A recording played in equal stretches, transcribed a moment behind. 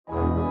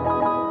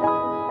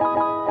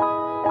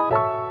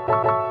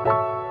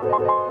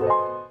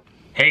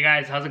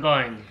guys, how's it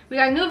going? We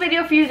got a new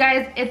video for you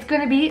guys. It's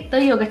gonna be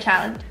the yoga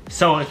challenge.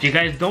 So if you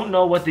guys don't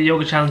know what the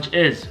yoga challenge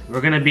is, we're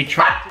gonna be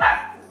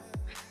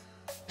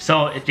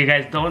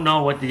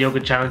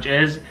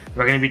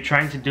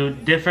trying to do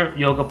different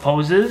yoga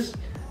poses,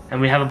 and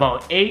we have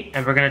about 8,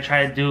 and we're gonna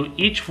try to do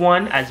each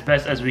one as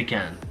best as we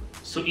can.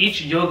 So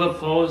each yoga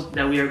pose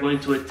that we are going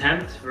to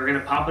attempt, we're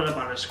gonna pop it up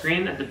on a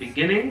screen at the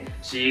beginning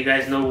so you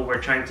guys know what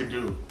we're trying to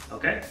do,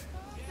 okay?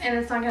 And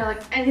it's not gonna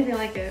look anything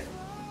like it.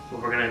 Well,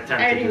 we're gonna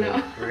attempt I already to do know.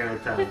 it. We're gonna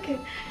attempt. Okay.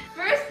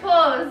 First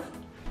pose.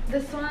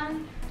 This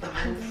one.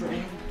 Mind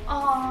frame.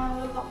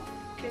 Oh,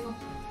 okay, go.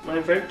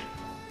 Mind frame.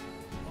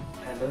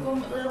 Go a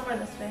little more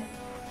this way.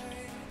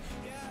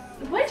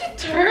 Why'd you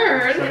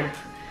turn? Sorry.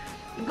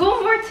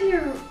 Go more to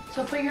your.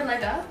 So put your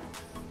leg up.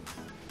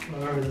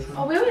 This one.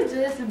 Oh, we always do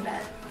this in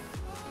bed.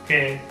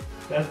 Okay,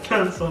 that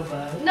sounds so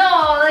bad.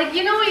 No, like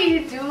you know what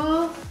you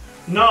do.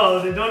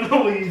 No, they don't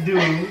know what you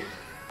do.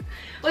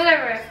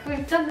 Whatever.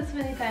 We've done this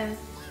many times.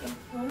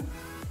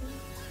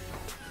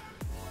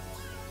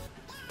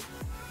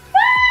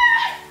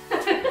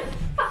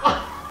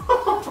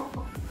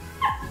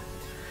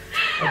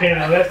 Okay,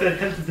 now we have to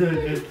attempt to do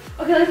it good.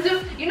 Okay, let's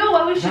do. You know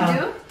what we should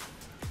do?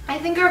 I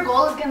think our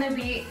goal is gonna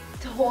be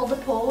to hold the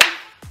pose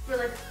for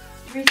like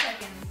 3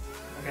 seconds.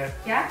 Okay.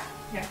 Yeah?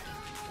 Yeah.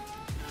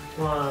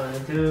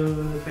 1,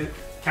 2, 3.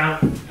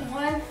 Count.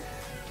 1,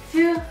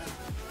 2,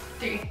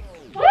 3.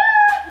 Woo!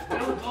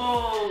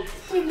 Oh.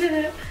 We did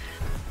it.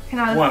 Okay,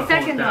 now the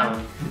second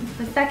one.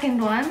 The second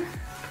one.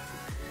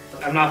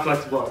 I'm not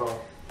flexible at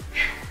all.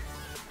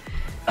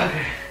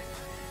 Okay.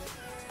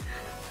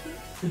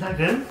 Is that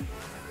good?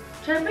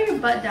 Try to put your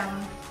butt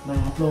down. My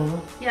ass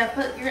lower? Yeah,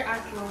 put your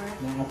ass lower.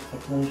 My ass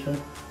closer?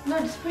 No,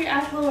 just put your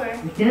ass lower.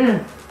 I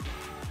can't.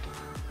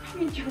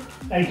 You're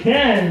joking. I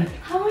can't.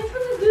 How am I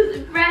supposed to do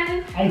this,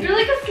 Brandon? You're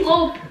like a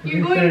slope.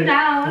 You're going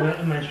down.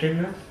 Am I straight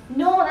now?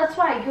 No, that's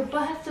why. Your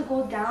butt has to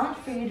go down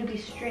for you to be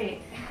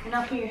straight. And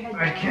not put your head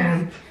down. I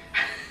can't.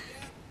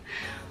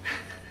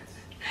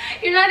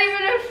 You're not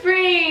even in a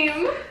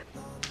frame.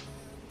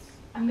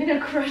 I'm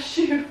gonna crush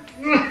you.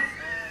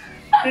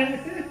 Okay,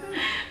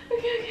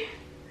 okay.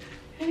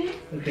 Ready?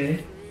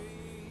 Okay.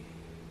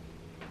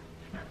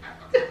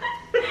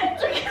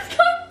 Look, it's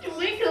not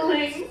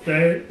wiggling.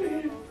 Sorry.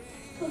 Ready?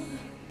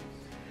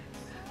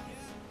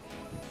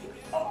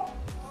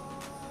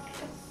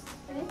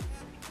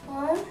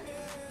 1,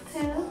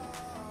 2,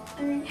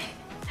 3.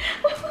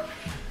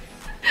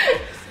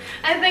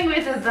 I think we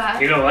did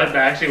that. You know what?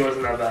 That actually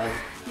wasn't that bad.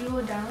 You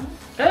go down.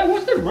 Hey,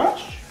 what's the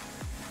rush?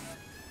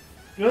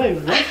 You're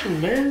like rushing,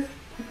 man.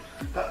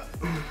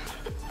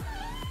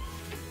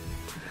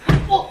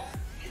 Oh,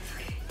 it's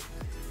okay.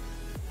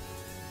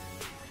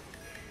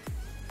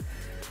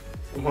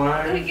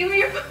 1, Give me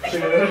your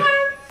 2,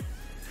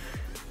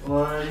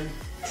 1,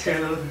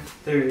 2,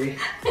 3.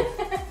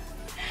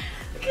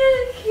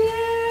 Good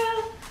girl.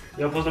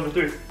 Yo, pose number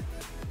 3. You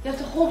have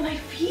to hold my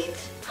feet?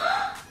 I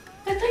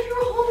thought you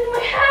were holding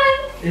my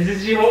hand.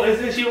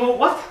 Isn't she hold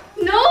what?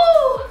 No!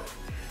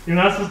 You're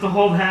not supposed to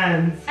hold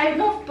hands. I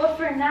know, but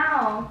for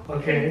now.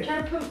 Okay.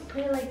 Try to put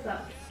your legs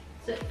up.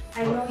 So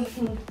I know you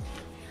can.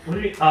 What do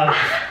you,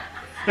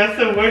 that's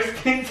the worst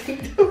thing to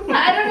do.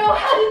 I don't know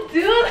how to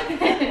do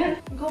this.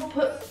 Go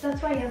put,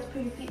 that's why you have to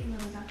put your feet in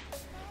the down.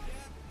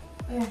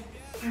 Okay,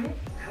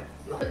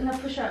 ready? Now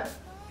push up.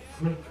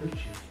 I'm gonna push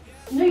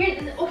you. No,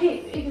 you're, okay,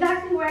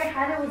 exactly where I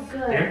had it was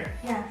good. There?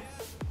 Yeah.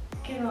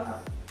 Okay, go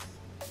up.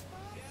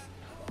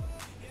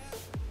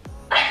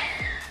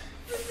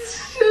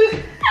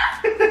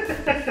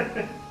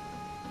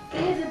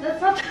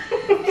 That's not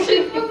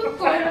she's supposed to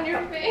slide on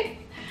your face.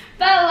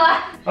 Bella!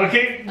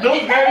 Okay,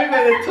 don't grab me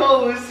by the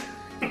toes.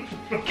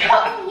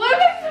 Come, what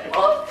am I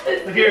supposed to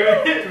do?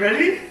 Okay,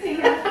 ready?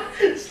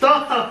 Yeah.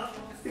 Stop.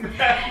 You're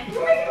making me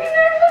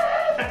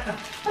nervous.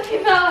 Okay,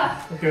 Bella.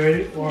 Okay,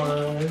 ready? 1.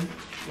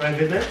 Am I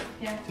good there?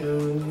 Yeah.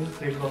 2,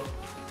 3, go.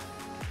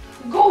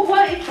 Go,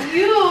 what? It's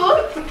you.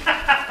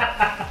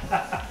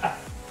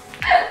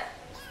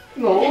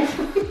 No.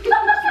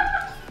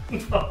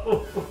 No.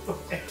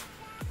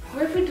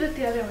 What if we do it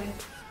the other way?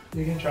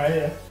 You can try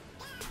it.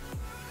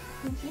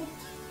 Can you see?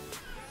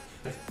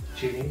 That's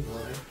cheating,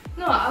 right?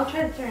 No, I'll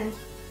try to turn.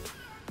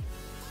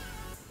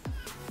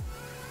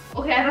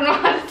 Okay, I don't know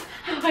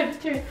how to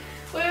turn.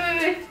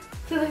 Wait.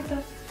 Do like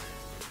that.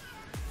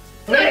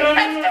 No,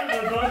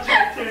 don't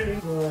try turning.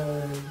 1,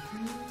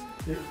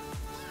 2,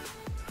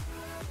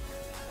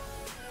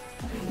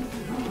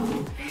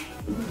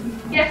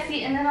 3. Yeah,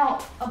 see, and then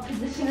I'll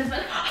position it,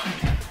 but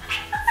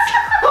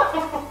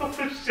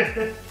Oh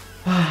shit.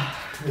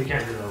 We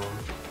can't do that one.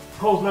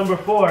 Pose number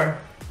 4.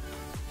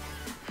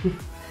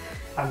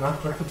 I'm not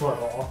flexible at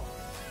all.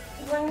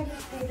 as long as you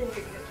stay there, you're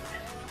good.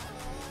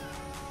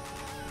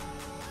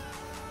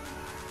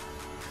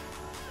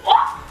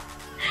 Oh!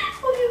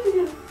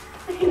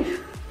 I can do it.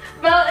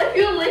 Well, if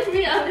you lick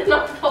me, I'm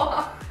gonna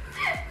fall.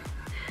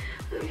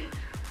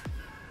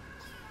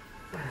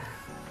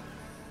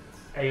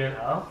 Are you an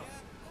L?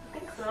 I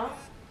think so.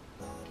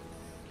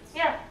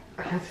 Yeah.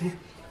 I can't see.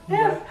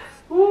 Yeah.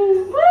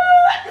 Woo!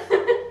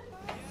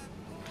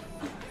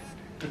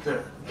 That's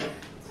it.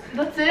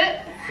 That's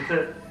it? That's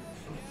it.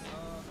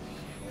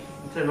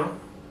 That's it, no?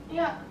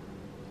 Yeah.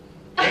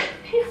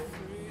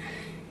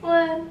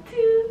 1,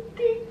 2,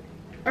 3.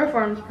 Our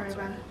form's probably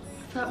bad.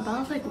 So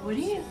Bella's like, what are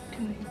you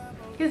doing?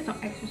 Get some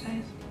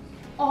exercise.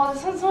 Oh,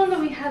 this one's the one that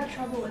we had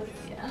trouble with.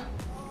 Yeah.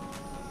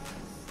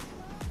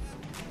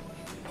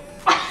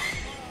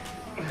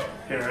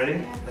 Okay, ready?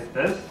 Yeah. Like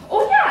this?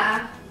 Oh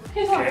yeah.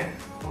 Here's one. Okay.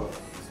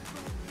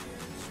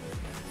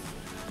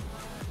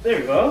 There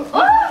we go.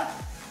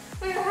 Oh!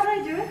 Wait, how do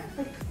I do it?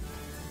 Like,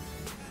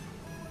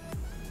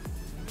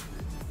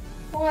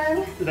 1,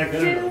 Is that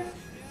good or 2, no?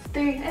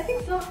 3. I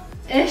think so.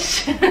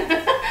 Ish.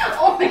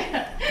 Oh my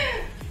god.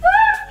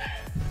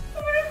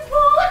 I'm gonna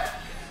fall.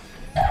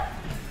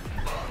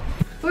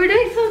 We're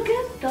doing so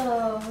good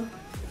though. I'm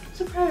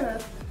so proud of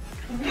us.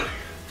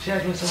 She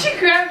has my sock. She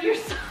grabbed your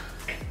sock.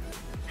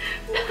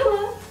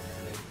 Bella.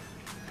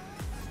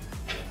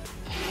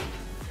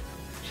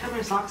 She has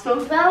my socks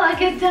though? Bella,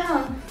 get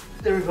down.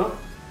 There we go.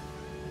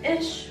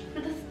 Ish for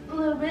this a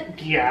little bit.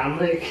 Yeah, I'm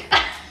like...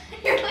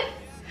 You're like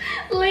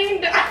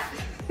laying down.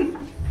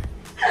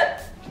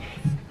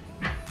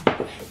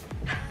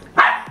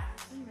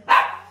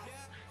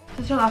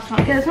 This is your last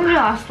one. Okay, this one's your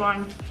last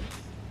one.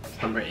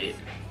 Number 8.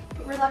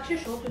 But relax your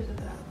shoulders a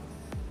bit.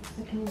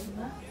 Like, can you do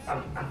that?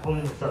 I'm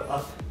holding myself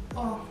up.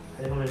 Oh.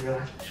 I didn't want to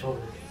relax my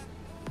shoulders.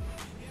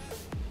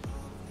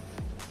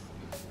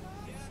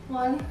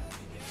 1,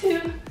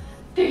 2,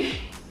 3.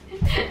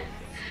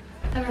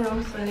 I don't know,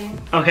 I'm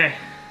sweating. Okay.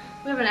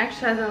 We haven't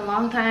exercised in a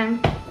long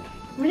time.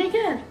 Really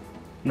good.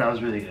 That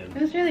was really good.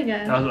 It was really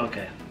good. That was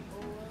okay.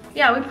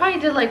 Yeah, we probably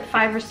did like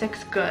 5 or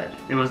 6 good.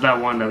 It was that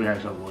one that we had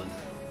trouble with.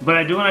 But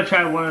I do want to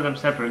try one of them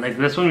separate. Like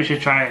this one we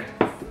should try.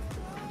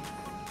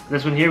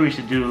 This one here we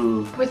should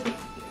do. With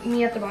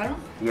me at the bottom?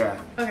 Yeah.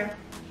 Okay.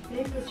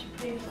 Maybe put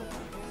yourself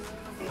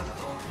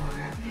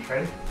up.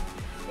 Ready?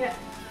 Yeah.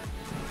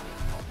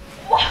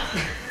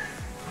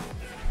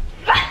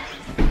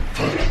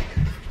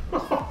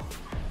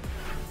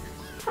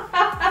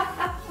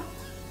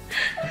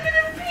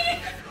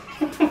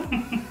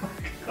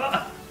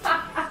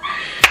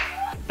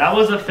 That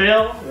was a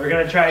fail. We're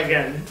gonna try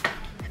again.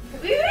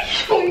 Where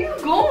are you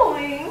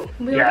going?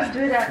 We always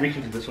do that. We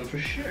can do this one for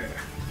sure.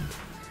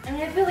 I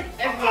mean, I feel like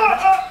everyone.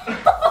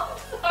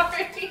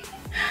 Sorry.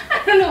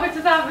 I don't know what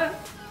just happened.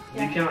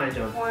 You count, I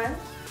don't. 1,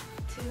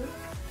 2,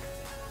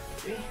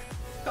 3.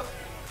 Go.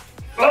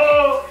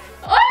 Oh!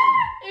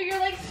 Oh! You're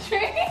like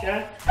straight.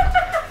 Yeah.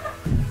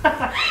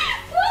 That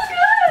was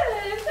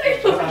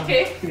good. Are you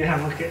okay? Yeah,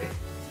 I'm okay.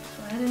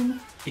 Sweating.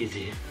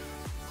 Easy.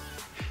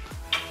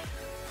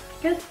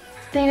 Good.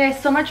 Thank you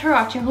guys so much for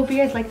watching. Hope you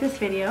guys liked this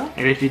video.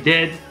 And if you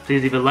did,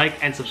 please leave a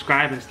like and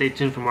subscribe and stay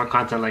tuned for more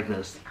content like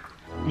this.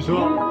 Peace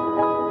out.